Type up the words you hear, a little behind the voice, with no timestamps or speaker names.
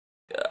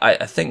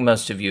I think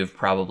most of you have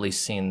probably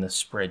seen the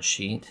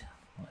spreadsheet.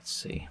 Let's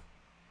see.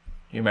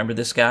 You remember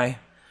this guy?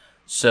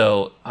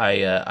 So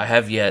I've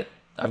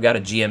got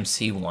a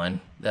GMC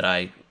one that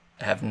I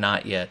have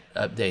not yet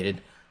updated.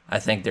 I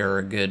think there are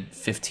a good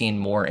 15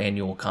 more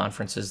annual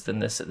conferences than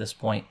this at this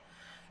point.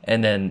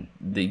 And then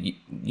the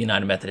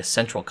United Methodist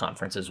Central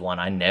Conference is one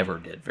I never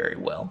did very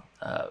well.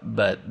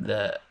 But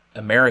the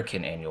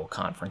American annual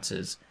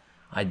conferences,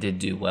 I did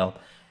do well.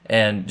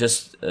 And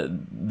just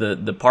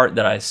the part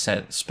that I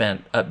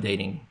spent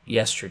updating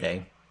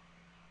yesterday,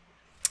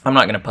 I'm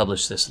not going to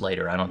publish this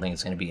later. I don't think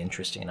it's going to be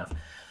interesting enough.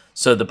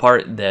 So the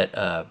part that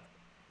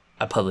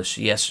I published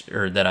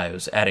that I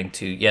was adding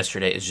to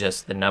yesterday is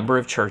just the number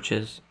of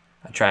churches.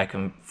 I track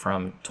them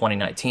from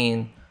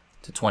 2019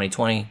 to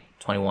 2020,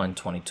 21,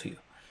 22.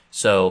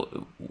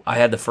 So I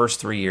had the first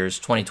 3 years.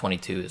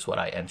 2022 is what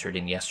I entered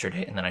in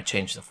yesterday, and then I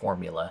changed the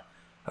formula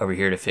over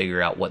here to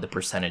figure out what the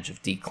percentage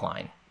of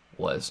decline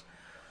was.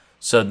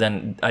 So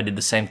then I did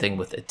the same thing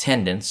with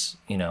attendance.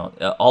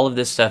 All of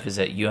this stuff is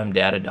at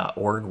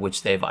umdata.org,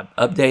 which they've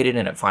updated,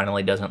 and it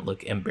finally doesn't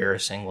look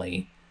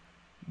embarrassingly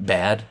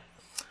bad,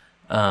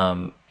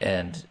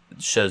 and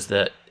shows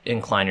the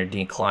incline or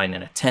decline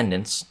in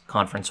attendance,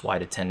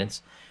 conference-wide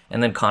attendance,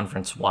 and then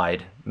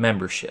conference-wide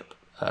membership,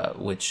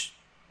 which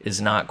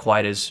is not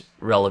quite as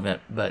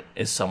relevant, but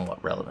is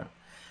somewhat relevant.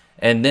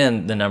 And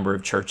then the number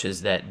of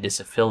churches that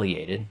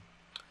disaffiliated,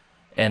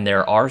 and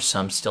there are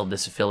some still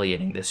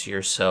disaffiliating this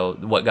year. So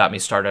what got me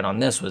started on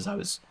this was I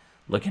was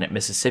looking at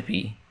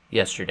Mississippi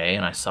yesterday,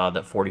 and I saw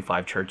that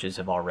 45 churches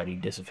have already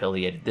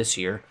disaffiliated this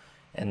year,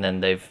 and then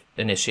they've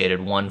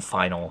initiated one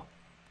final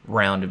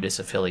round of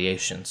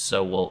disaffiliation.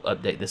 So we'll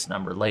update this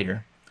number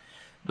later.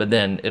 But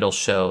then it'll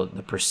show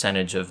the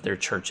percentage of their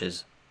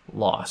churches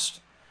lost.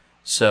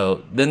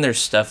 So then there's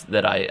stuff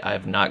that I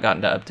have not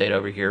gotten to update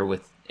over here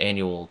with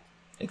annual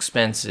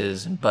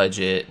expenses and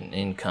budget and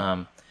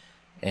income.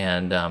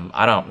 And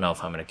I don't know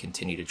if I'm going to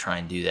continue to try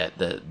and do that.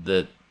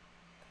 The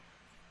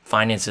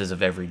finances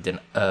of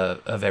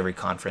every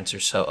conference are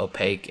so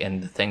opaque,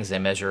 and the things they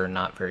measure are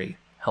not very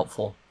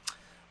helpful.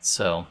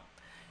 So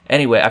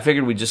anyway, I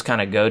figured we'd just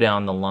kind of go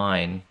down the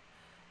line,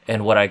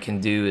 and what I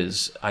can do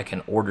is I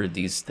can order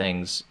these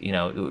things.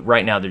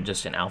 Right now they're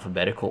just in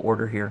alphabetical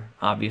order here,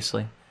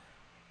 obviously,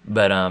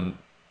 but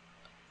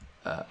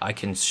I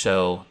can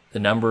show the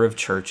number of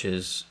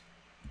churches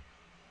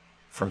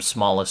from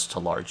smallest to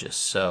largest.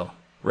 So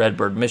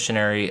Redbird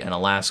Missionary in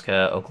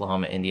Alaska,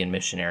 Oklahoma Indian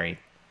Missionary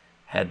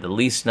had the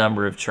least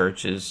number of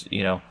churches.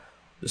 The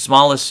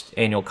smallest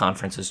annual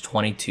conference is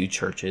 22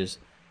 churches.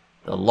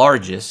 The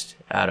largest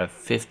out of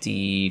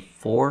 53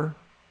 or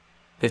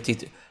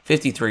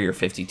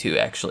 52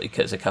 actually,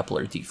 because a couple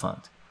are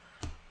defunct.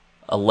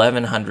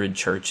 1,100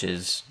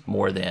 churches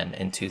more than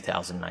in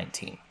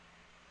 2019.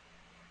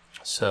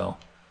 So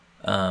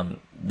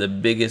the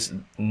biggest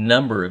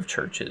number of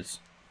churches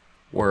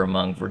were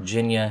among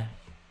Virginia,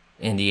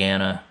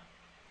 Indiana,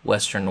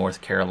 Western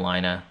North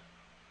Carolina,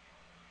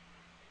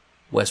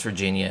 West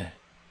Virginia,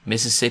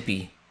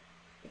 Mississippi,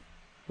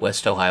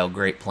 West Ohio,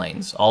 Great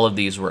Plains. All of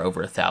these were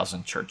over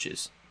 1,000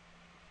 churches.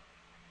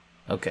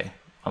 Okay,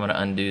 I'm going to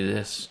undo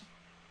this.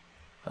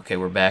 Okay,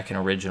 we're back in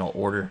original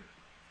order.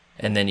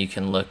 And then you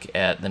can look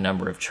at the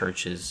number of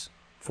churches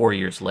 4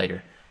 years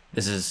later.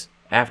 This is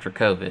after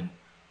COVID,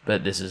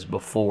 but this is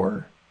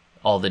before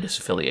all the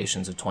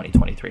disaffiliations of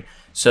 2023.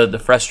 So the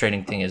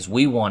frustrating thing is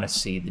we want to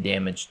see the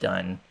damage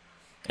done,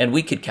 and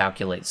we could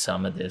calculate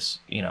some of this.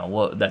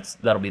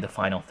 That'll be the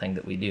final thing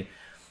that we do.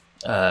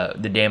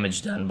 The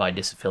damage done by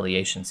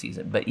disaffiliation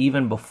season. But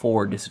even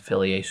before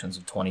disaffiliations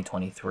of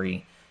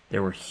 2023,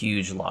 there were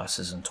huge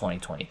losses in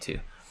 2022.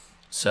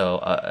 So,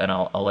 and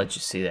I'll let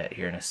you see that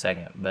here in a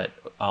second, but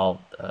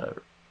I'll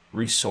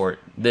resort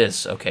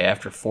this, okay,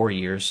 after 4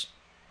 years.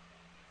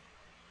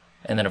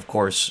 And then, of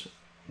course,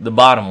 the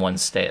bottom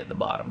ones stay at the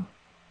bottom.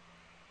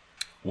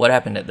 What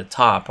happened at the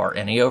top are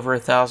any over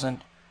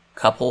 1,000,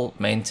 couple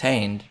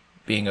maintained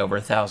being over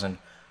 1,000.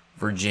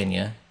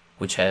 Virginia,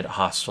 which had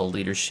hostile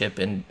leadership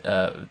and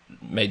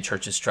made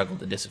churches struggle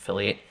to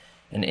disaffiliate,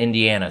 and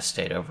Indiana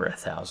stayed over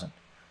 1,000.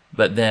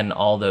 But then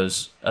all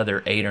those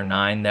other 8 or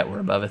 9 that were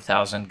above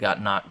 1,000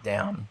 got knocked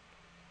down.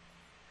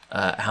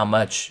 How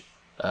much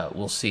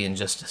we'll see in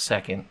just a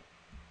second.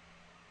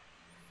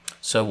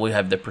 So we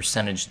have the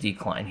percentage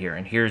decline here,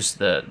 and here's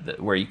the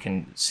where you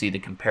can see the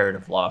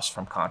comparative loss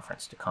from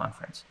conference to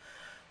conference.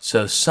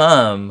 So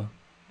some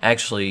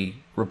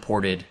actually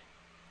reported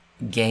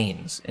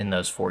gains in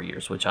those 4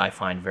 years, which I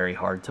find very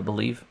hard to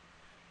believe.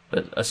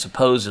 But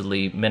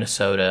supposedly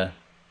Minnesota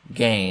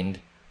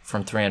gained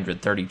from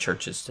 330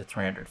 churches to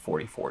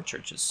 344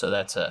 churches. So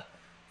that's a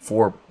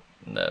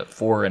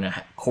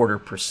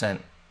 4.25%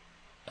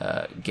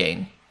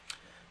 gain.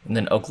 And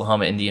then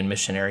Oklahoma Indian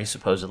Missionary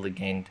supposedly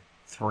gained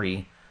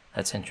 3.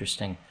 That's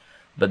interesting.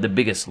 But the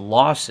biggest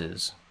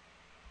losses,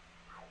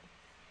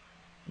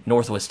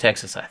 Northwest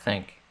Texas, I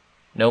think.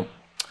 Nope.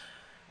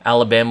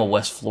 Alabama,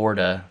 West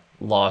Florida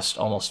lost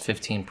almost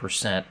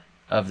 15%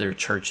 of their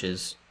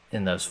churches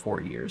in those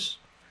 4 years.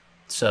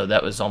 So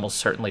that was almost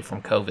certainly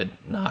from COVID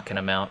knocking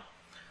them out.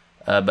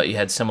 But you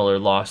had similar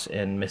loss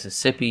in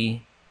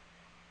Mississippi,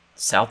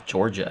 South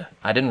Georgia.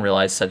 I didn't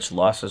realize such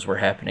losses were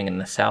happening in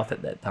the South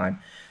at that time.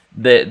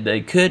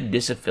 They could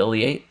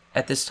disaffiliate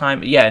at this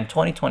time. Yeah, in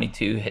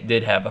 2022, it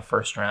did have a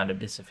first round of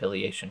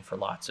disaffiliation for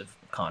lots of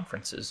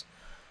conferences.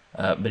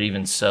 But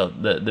even so,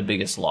 the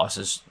biggest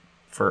losses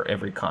for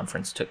every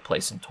conference took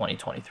place in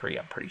 2023,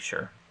 I'm pretty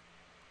sure.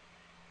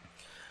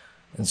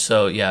 And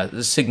so, yeah,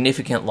 the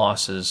significant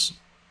losses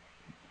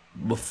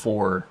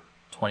before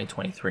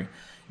 2023.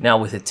 Now,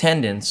 with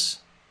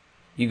attendance,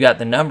 you got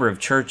the number of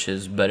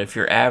churches, but if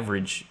your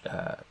average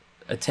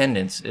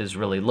attendance is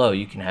really low,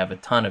 you can have a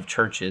ton of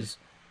churches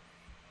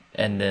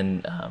and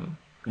then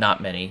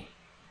not many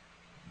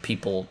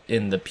people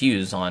in the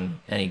pews on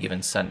any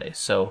given Sunday.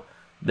 So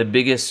the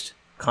biggest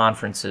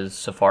conferences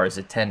so far as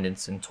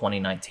attendance in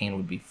 2019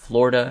 would be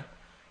Florida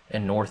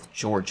and North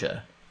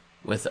Georgia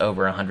with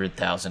over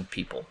 100,000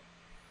 people.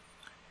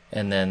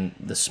 And then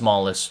the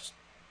smallest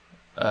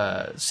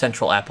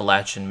Central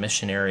Appalachian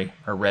Missionary,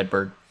 or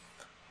Redbird,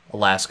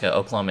 Alaska,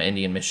 Oklahoma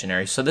Indian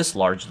Missionary. So this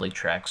largely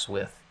tracks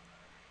with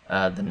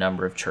the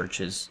number of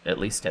churches, at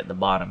least at the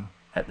bottom.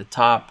 At the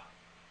top,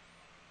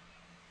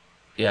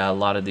 yeah, a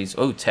lot of these.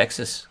 Oh,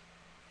 Texas.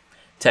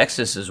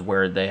 Texas is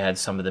where they had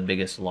some of the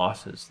biggest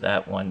losses.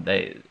 That one,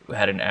 they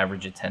had an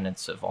average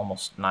attendance of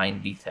almost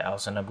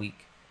 90,000 a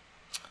week.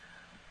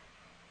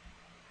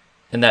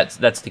 And that's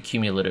the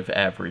cumulative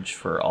average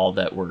for all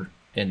that were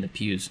in the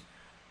pews.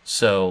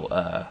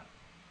 So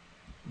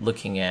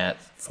looking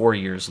at 4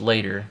 years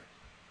later,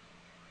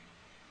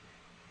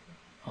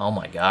 oh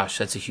my gosh,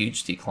 that's a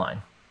huge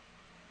decline.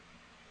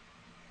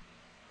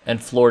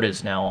 And Florida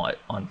is now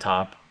on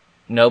top.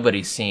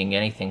 Nobody's seeing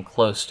anything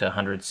close to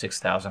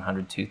 106,000,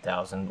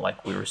 102,000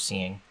 like we were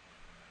seeing.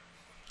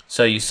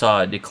 So you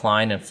saw a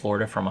decline in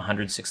Florida from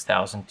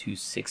 106,000 to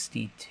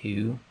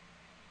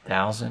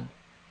 62,000.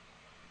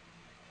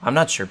 I'm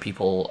not sure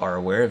people are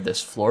aware of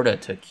this. Florida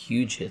took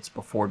huge hits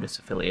before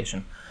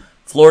disaffiliation.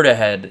 Florida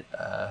had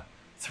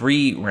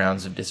 3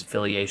 rounds of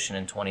disaffiliation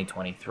in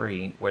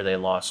 2023 where they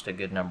lost a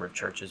good number of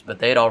churches, but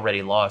they had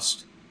already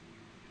lost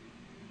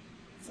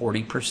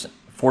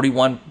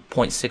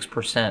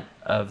 41.6%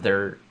 of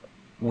their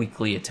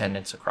weekly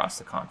attendance across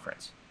the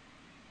conference.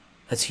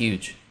 That's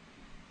huge.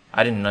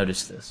 I didn't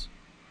notice this.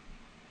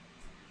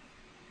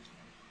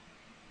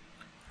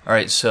 All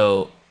right,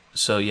 so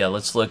yeah,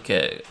 let's look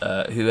at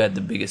who had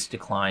the biggest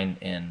decline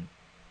in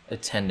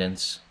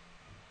attendance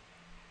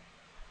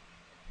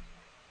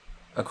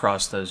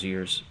across those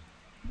years.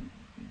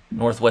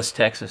 Northwest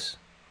Texas.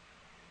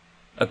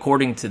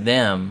 According to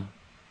them,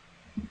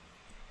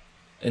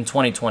 in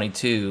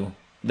 2022,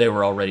 they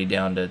were already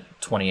down to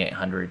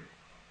 2,800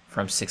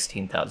 from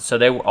 16,000. So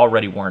they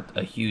already weren't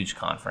a huge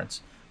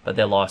conference, but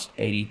they lost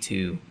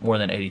more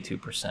than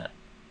 82%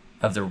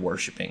 of their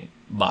worshiping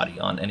body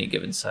on any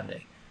given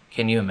Sunday.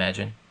 Can you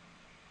imagine?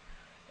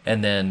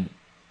 And then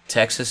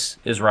Texas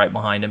is right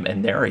behind them,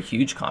 and they're a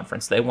huge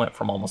conference. They went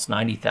from almost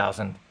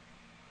 90,000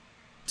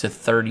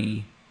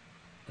 to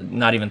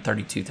not even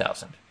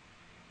 32,000.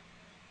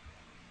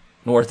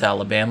 North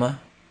Alabama,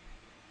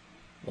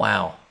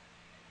 wow.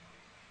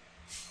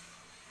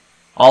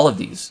 All of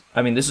these.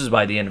 I mean, this was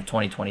by the end of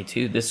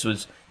 2022.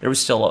 There was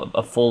still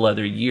a full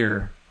other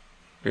year.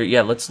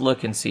 Yeah, let's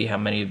look and see how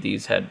many of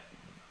these had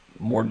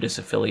more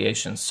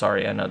disaffiliations.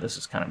 Sorry, I know this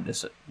is kind of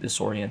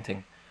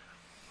disorienting.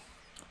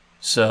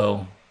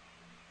 So,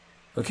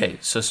 okay,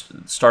 so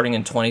starting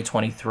in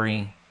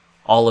 2023,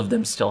 all of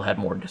them still had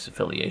more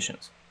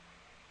disaffiliations.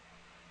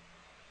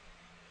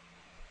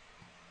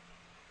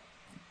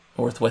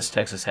 Northwest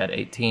Texas had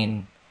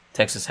 18.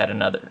 Texas had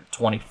another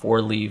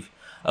 24 leave.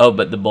 Oh,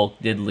 but the bulk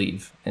did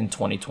leave in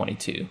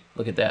 2022.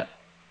 Look at that.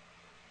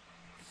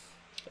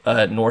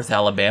 North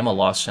Alabama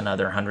lost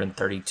another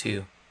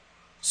 132.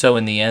 So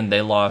in the end, they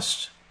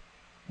lost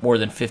more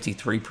than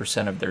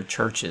 53% of their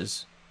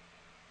churches.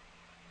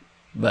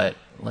 But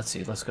let's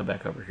see. Let's go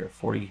back over here.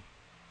 40.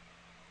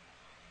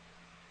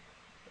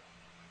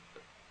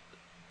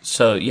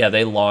 So yeah,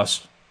 they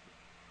lost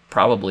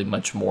probably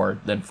much more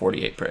than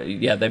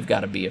 48%. Yeah, they've got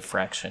to be a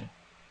fraction.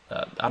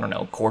 I don't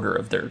know, a quarter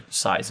of their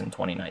size in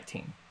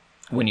 2019.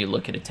 When you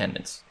look at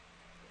attendance.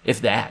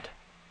 If that.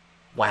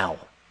 Wow.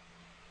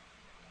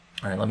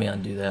 All right, let me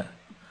undo that.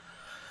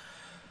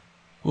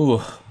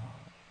 Ooh.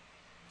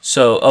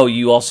 So,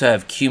 you also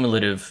have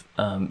cumulative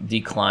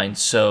decline.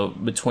 So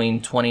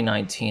between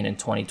 2019 and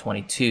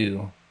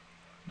 2022,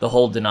 the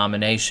whole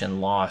denomination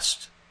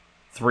lost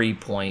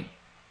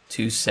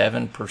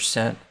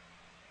 3.27%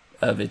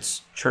 of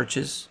its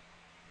churches.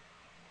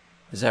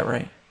 Is that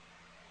right?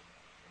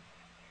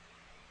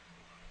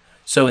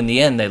 So in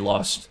the end, they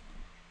lost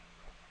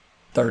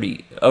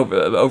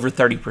over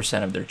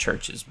 30% of their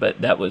churches, but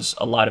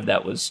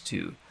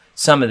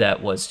some of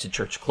that was to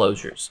church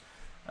closures,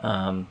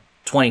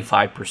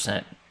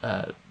 25%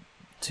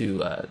 to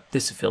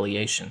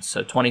disaffiliation.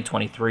 So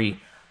 2023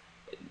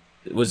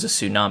 was a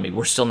tsunami.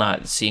 We're still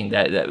not seeing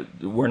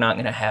that. We're not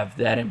going to have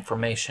that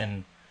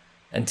information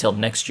until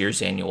next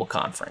year's annual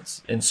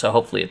conference. And so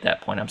hopefully at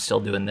that point I'm still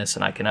doing this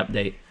and I can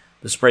update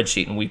the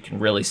spreadsheet and we can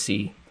really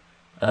see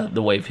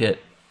the wave hit.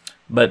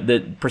 But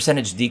the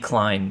percentage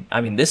decline,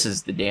 I mean, this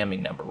is the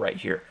damning number right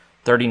here,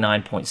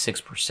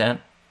 39.6%.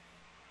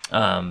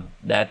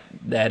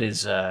 That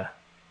is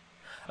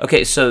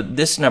okay. So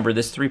this number,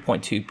 this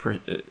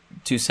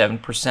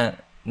 3.27%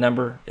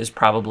 number, is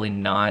probably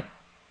not.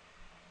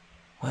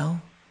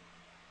 Well,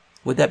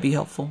 would that be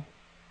helpful?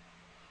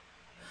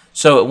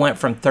 So it went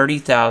from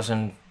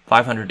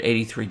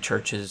 30,583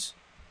 churches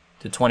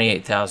to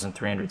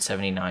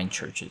 28,379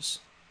 churches.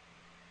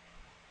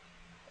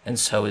 And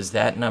so is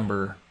that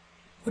number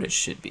what it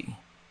should be?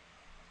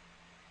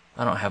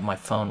 I don't have my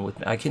phone with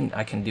me. I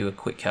can do a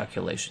quick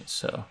calculation.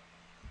 So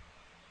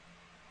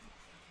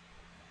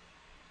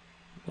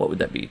what would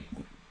that be?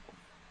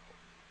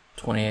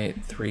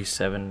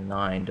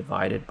 28,379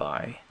 divided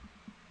by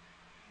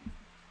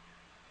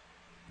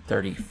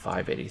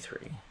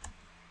 3,583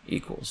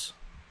 equals.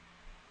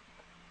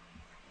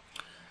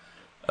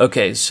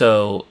 Okay,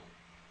 so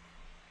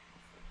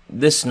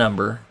this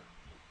number,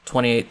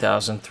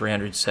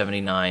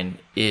 28,379,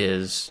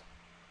 is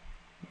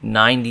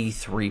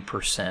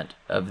 93%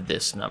 of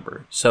this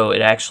number. So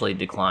it actually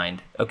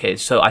declined. Okay,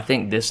 so I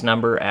think this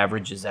number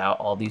averages out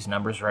all these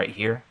numbers right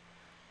here.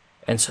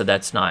 And so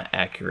that's not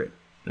accurate.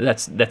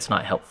 That's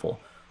not helpful.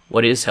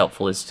 What is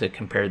helpful is to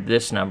compare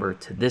this number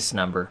to this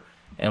number.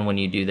 And when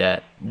you do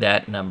that,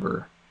 that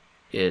number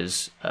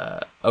is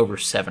over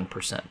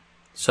 7%.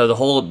 So the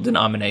whole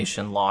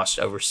denomination lost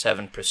over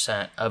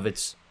 7% of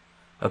its...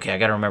 Okay, I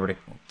got to remember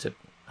to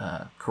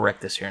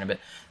correct this here in a bit.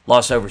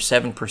 Lost over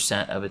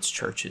 7% of its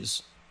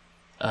churches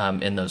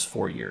in those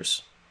 4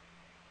 years.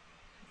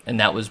 And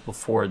that was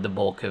before the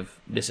bulk of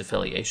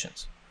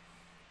disaffiliations.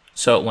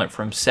 So it went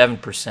from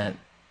 7%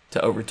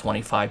 to over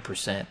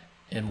 25%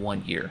 in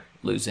 1 year,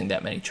 losing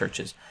that many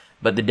churches.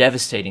 But the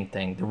devastating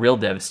thing, the real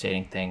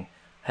devastating thing,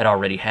 had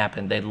already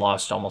happened. They'd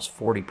lost almost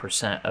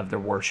 40% of their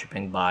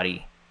worshiping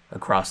body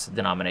across the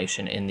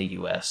denomination in the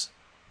U.S.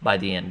 by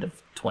the end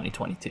of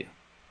 2022,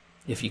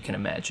 if you can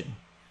imagine.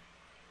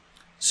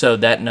 So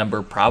that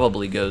number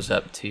probably goes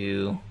up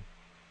to,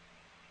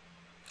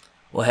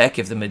 well, heck,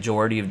 if the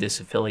majority of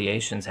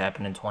disaffiliations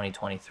happen in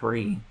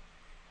 2023.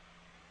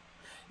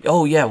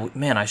 Oh, yeah,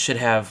 man, I should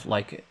have,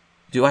 like,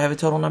 do I have a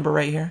total number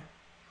right here?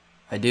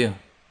 I do.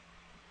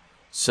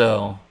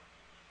 So,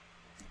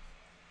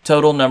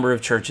 total number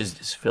of churches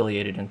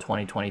disaffiliated in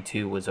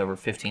 2022 was over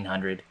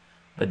 1,500.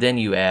 But then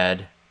you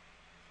add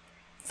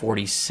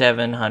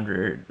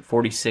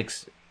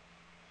 4,746.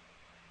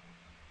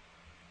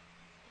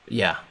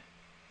 Yeah,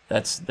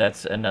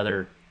 that's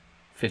another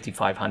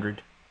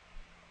 5,500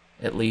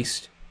 at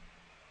least.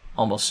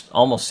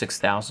 Almost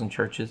 6,000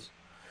 churches.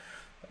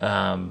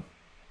 Yeah,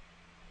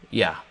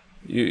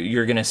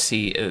 you're going to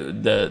see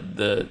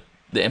the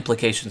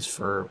implications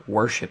for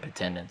worship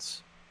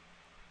attendance.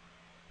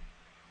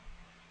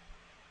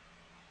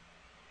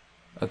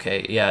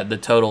 Okay, yeah, the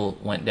total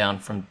went down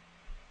from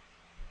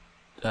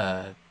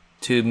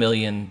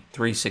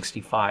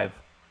 2,365,000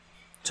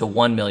 to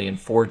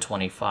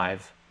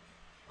 1,425,000.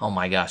 Oh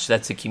my gosh,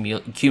 that's a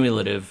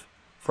cumulative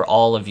for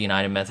all of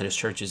United Methodist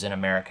churches in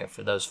America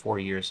for those 4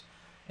 years,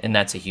 and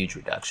that's a huge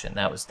reduction.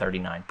 That was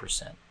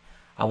 39%.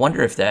 I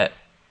wonder if that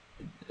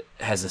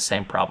has the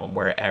same problem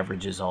where it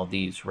averages all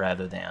these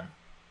rather than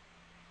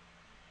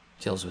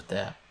deals with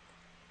that.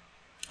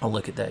 I'll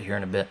look at that here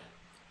in a bit.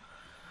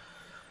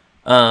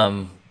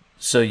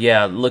 So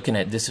yeah, looking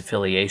at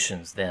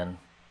disaffiliations then.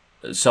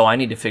 So I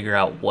need to figure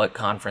out what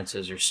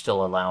conferences are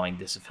still allowing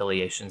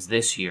disaffiliations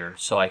this year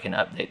so I can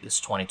update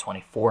this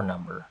 2024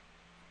 number.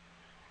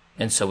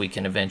 And so we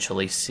can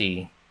eventually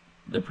see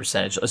the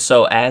percentage.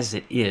 So as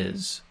it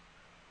is,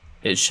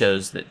 it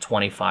shows that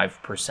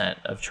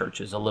 25% of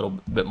churches, a little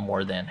bit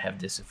more than, have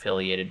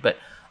disaffiliated. But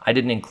I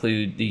didn't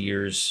include the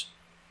years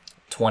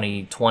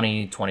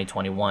 2020,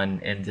 2021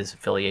 in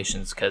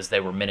disaffiliations because they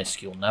were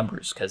minuscule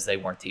numbers, because they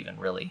weren't even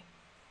really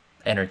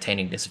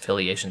entertaining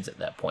disaffiliations at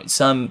that point.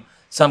 Some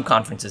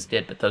conferences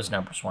did, but those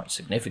numbers weren't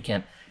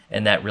significant,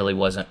 and that really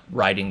wasn't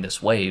riding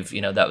this wave. You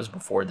know, that was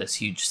before this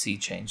huge sea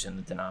change in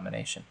the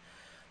denomination.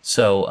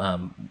 So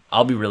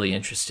I'll be really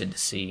interested to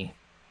see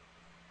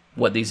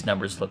what these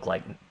numbers look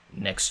like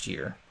next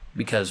year,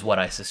 because what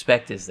I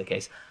suspect is the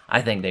case.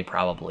 I think they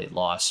probably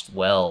lost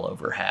well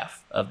over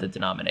half of the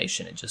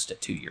denomination in just a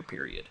 2-year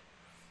period.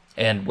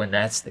 And when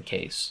that's the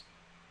case,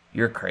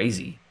 you're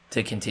crazy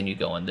to continue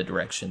going the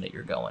direction that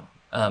you're going,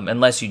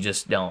 unless you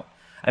just don't.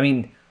 I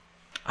mean,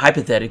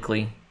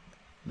 hypothetically,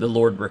 the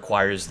Lord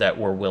requires that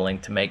we're willing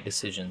to make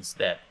decisions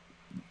that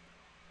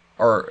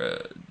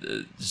are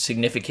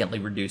significantly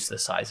reduce the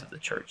size of the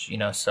church. You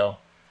know, so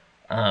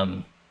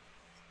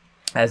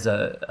as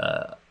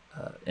an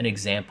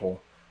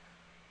example,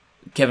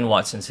 Kevin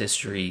Watson's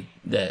history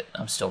that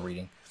I'm still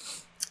reading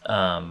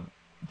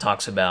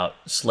talks about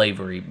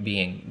slavery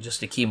being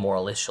just a key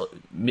moral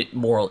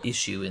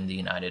issue in the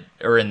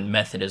in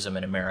Methodism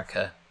in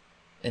America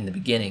in the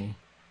beginning,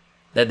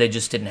 that they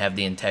just didn't have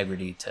the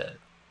integrity to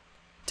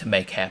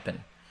make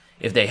happen.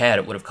 If they had,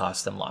 it would have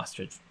cost them lots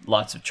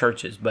of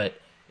churches. But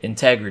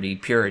integrity,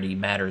 purity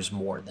matters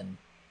more than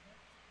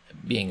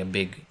being a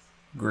big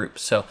group.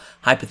 So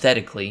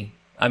hypothetically,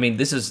 I mean,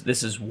 this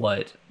is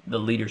what the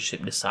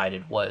leadership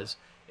decided was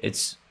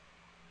it's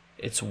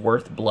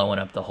worth blowing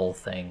up the whole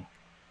thing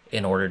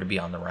in order to be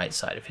on the right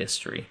side of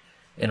history,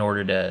 in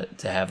order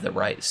to have the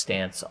right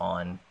stance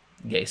on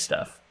gay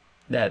stuff.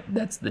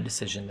 That's the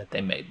decision that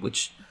they made,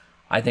 which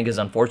I think is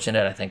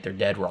unfortunate. I think they're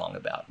dead wrong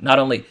about. Not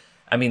only,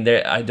 I mean,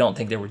 I don't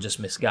think they were just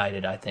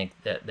misguided. I think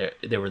that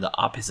they were the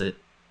opposite.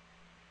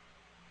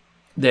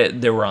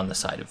 They were on the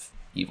side of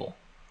evil.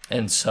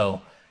 And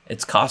so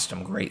it's cost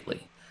them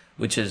greatly,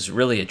 which is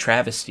really a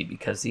travesty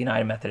because the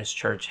United Methodist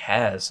Church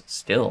has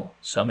still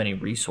so many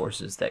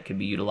resources that could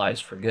be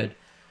utilized for good,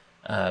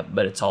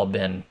 but it's all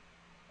been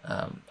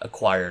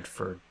acquired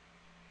for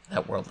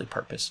that worldly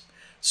purpose.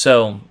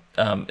 So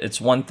it's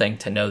one thing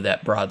to know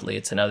that broadly.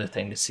 It's another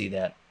thing to see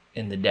that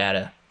in the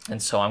data.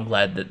 And so I'm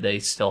glad that they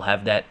still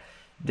have that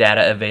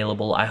data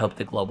available. I hope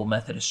the Global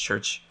Methodist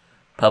Church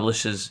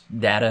publishes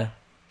data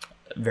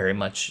very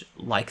much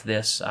like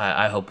this.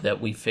 I hope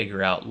that we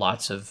figure out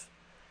lots of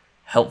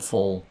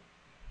helpful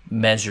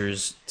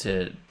measures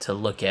to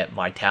look at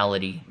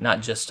vitality,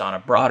 not just on a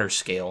broader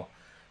scale,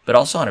 but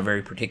also on a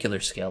very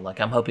particular scale. Like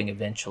I'm hoping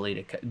eventually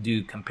to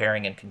do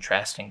comparing and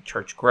contrasting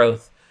church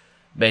growth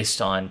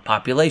based on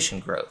population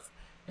growth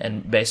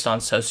and based on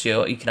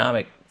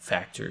socioeconomic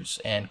factors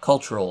and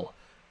cultural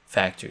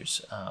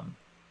factors.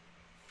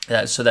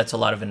 So that's a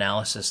lot of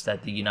analysis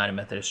that the United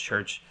Methodist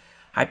Church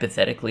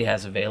hypothetically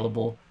has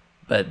available,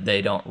 but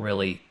they don't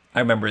really. I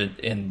remember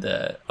in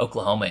the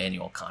Oklahoma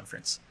annual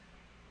conference,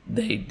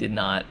 they did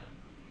not.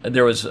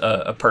 There was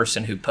a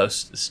person who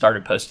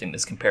started posting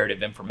this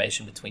comparative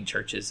information between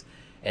churches,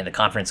 and the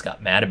conference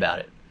got mad about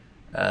it.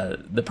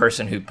 The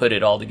person who put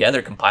it all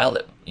together, compiled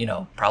it,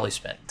 probably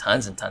spent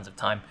tons and tons of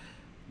time.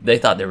 They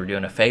thought they were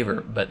doing a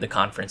favor, but the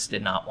conference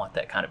did not want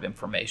that kind of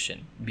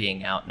information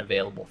being out and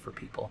available for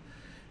people.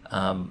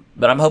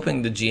 But I'm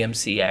hoping the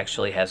GMC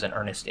actually has an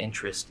earnest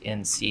interest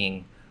in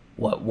seeing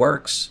what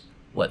works,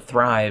 what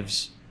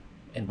thrives,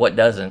 and what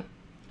doesn't,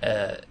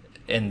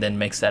 and then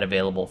makes that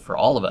available for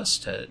all of us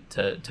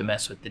to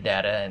mess with the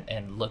data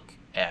and look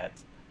at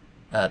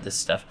this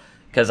stuff.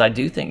 Because I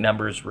do think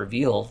numbers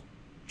reveal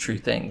true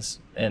things,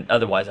 and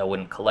otherwise I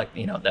wouldn't collect,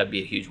 that'd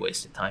be a huge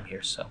waste of time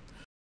here. So